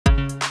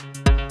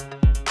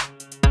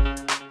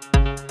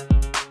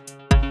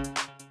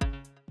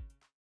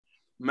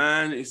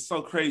Man, it's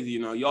so crazy, you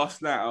know.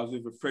 Last night I was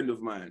with a friend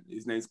of mine.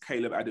 His name's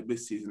Caleb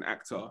Adebisi. He's an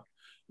actor, a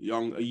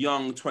young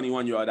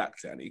 21-year-old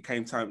actor. And he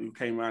came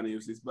around and it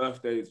was his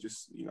birthday. It's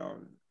just, you know,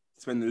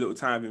 spending a little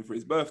time with him for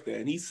his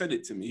birthday. And he said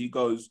it to me. He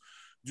goes,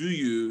 do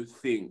you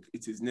think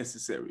it is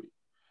necessary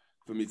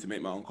for me to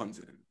make my own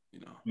content?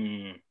 You know,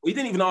 He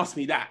didn't even ask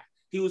me that.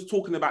 He was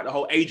talking about the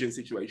whole agent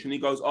situation. He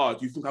goes, oh,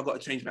 do you think I've got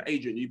to change my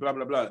agent? You blah,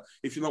 blah, blah.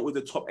 If you're not with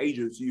the top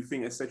agents, do you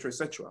think, et cetera, et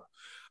cetera.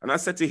 And I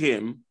said to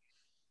him,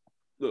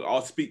 look,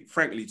 I'll speak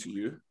frankly to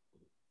you.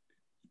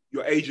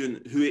 Your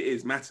agent, who it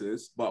is,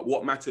 matters, but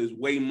what matters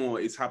way more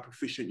is how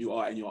proficient you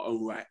are in your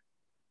own right.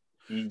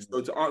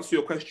 So to answer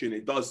your question,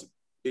 it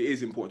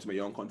is important to make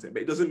your own content,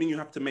 but it doesn't mean you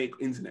have to make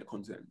internet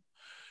content.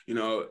 You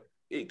know,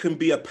 it can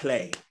be a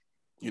play,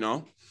 you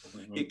know,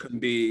 it can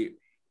be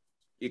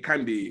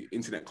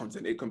internet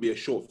content. It can be a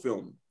short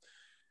film.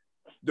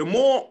 The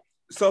more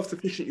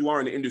self-sufficient you are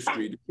in the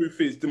industry, the truth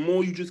is, the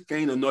more you just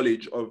gain a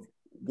knowledge of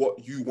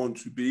what you want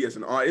to be as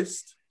an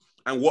artist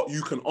and what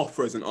you can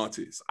offer as an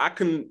artist.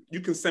 You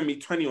can send me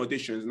 20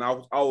 auditions and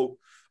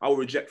I'll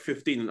reject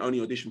 15 and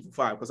only audition for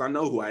 5 because I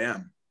know who I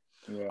am.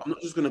 Yeah. I'm not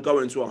just going to go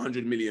into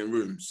 100 million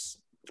rooms.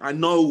 I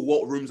know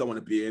what rooms I want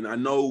to be in. I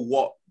know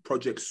what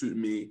projects suit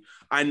me.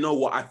 I know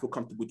what I feel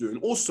comfortable doing.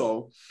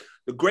 Also,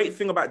 the great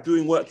thing about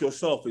doing work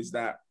yourself is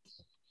that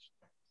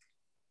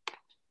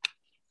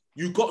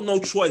you got no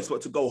choice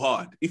but to go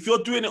hard. If you're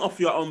doing it off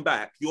your own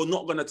back, you're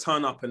not going to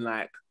turn up and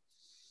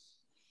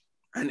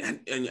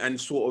and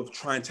sort of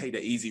try and take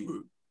the easy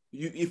route.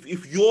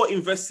 If you're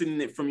investing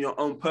in it from your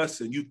own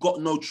person, you've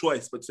got no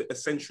choice but to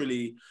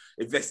essentially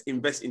invest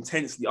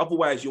intensely.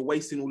 Otherwise, you're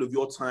wasting all of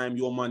your time,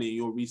 your money,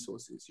 your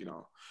resources, you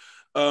know.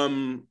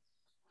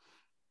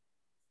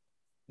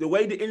 The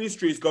way the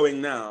industry is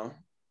going now,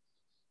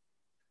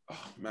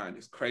 oh man,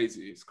 it's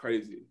crazy. It's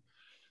crazy.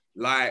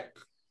 Like,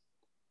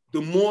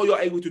 the more you're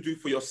able to do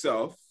for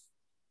yourself,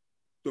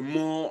 the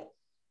more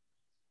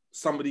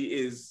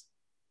somebody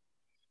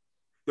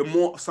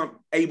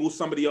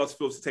somebody else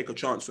feels to take a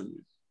chance on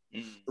you.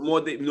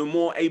 The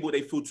more able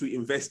they feel to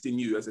invest in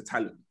you as a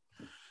talent.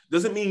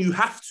 Doesn't mean you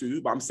have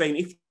to, but I'm saying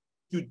if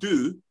you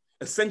do,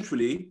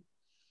 essentially,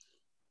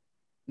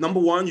 number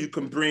one, you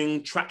can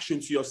bring traction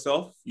to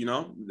yourself, you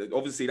know,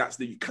 obviously that's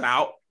the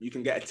clout. You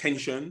can get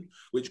attention,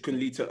 which can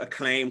lead to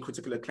acclaim,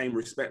 critical acclaim,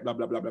 respect, blah,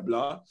 blah, blah, blah,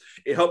 blah.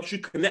 It helps you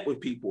connect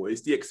with people.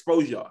 It's the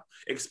exposure.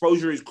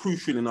 Exposure is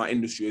crucial in our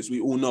industry, as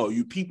we all know.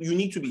 You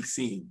need to be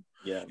seen.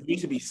 Yeah. You need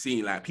to be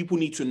seen. Like, people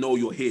need to know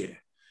you're here.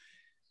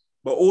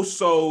 But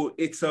also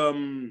it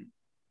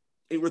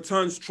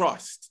returns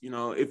trust. You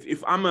know,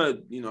 if I'm a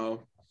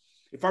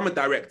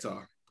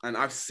director and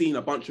I've seen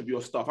a bunch of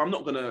your stuff,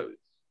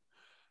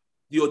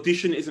 the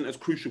audition isn't as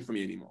crucial for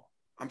me anymore.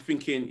 I'm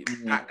thinking,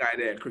 that guy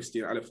there,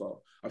 Christian Alifal,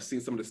 I've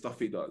seen some of the stuff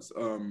he does.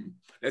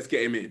 Let's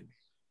get him in.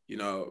 You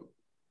know,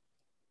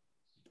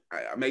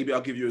 maybe I'll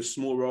give you a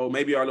small role.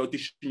 Maybe I'll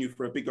audition you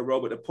for a bigger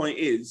role. But the point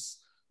is,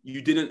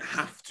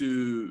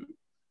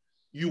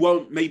 you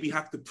won't maybe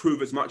have to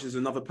prove as much as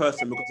another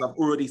person because I've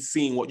already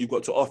seen what you've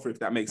got to offer, if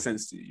that makes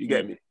sense to you. You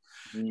get me?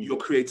 Your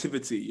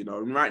creativity, you know,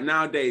 and right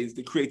nowadays,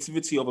 the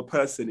creativity of a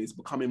person is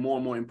becoming more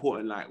and more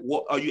important. Like,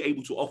 what are you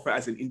able to offer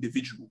as an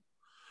individual?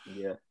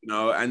 Yeah. You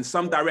know, and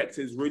some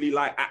directors really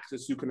like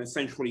actors who can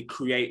essentially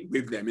create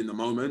with them in the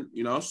moment,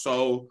 you know?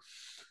 So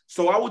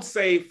I would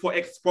say for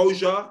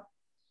exposure,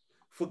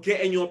 for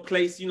getting your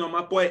place, you know,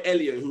 my boy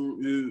Elliot,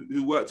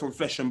 who worked on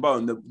Flesh and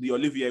Bone, the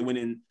Olivier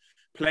winning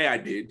play I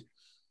did,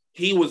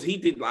 I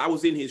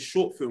was in his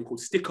short film called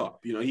Stick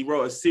Up. You know, he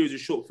wrote a series of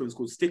short films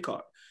called Stick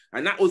Up.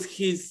 And that was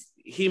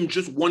him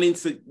just wanting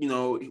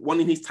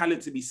his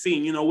talent to be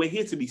seen. You know, we're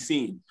here to be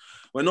seen.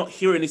 We're not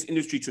here in this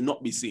industry to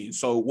not be seen.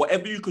 So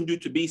whatever you can do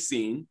to be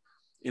seen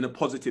in a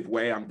positive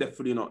way, I'm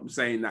definitely not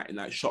saying that in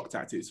that shock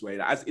tactics way.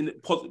 As in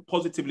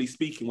positively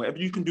speaking, whatever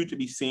you can do to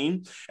be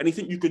seen,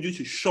 anything you can do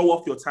to show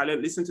off your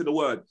talent, listen to the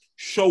word,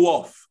 show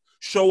off.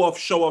 Show off,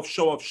 show off,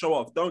 show off, show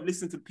off. Don't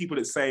listen to people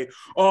that say,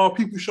 oh,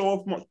 people show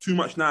off too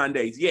much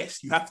nowadays.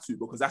 Yes, you have to,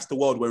 because that's the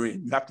world we're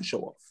in. You have to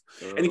show off.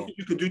 Anything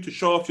you can do to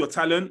show off your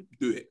talent,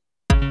 do it.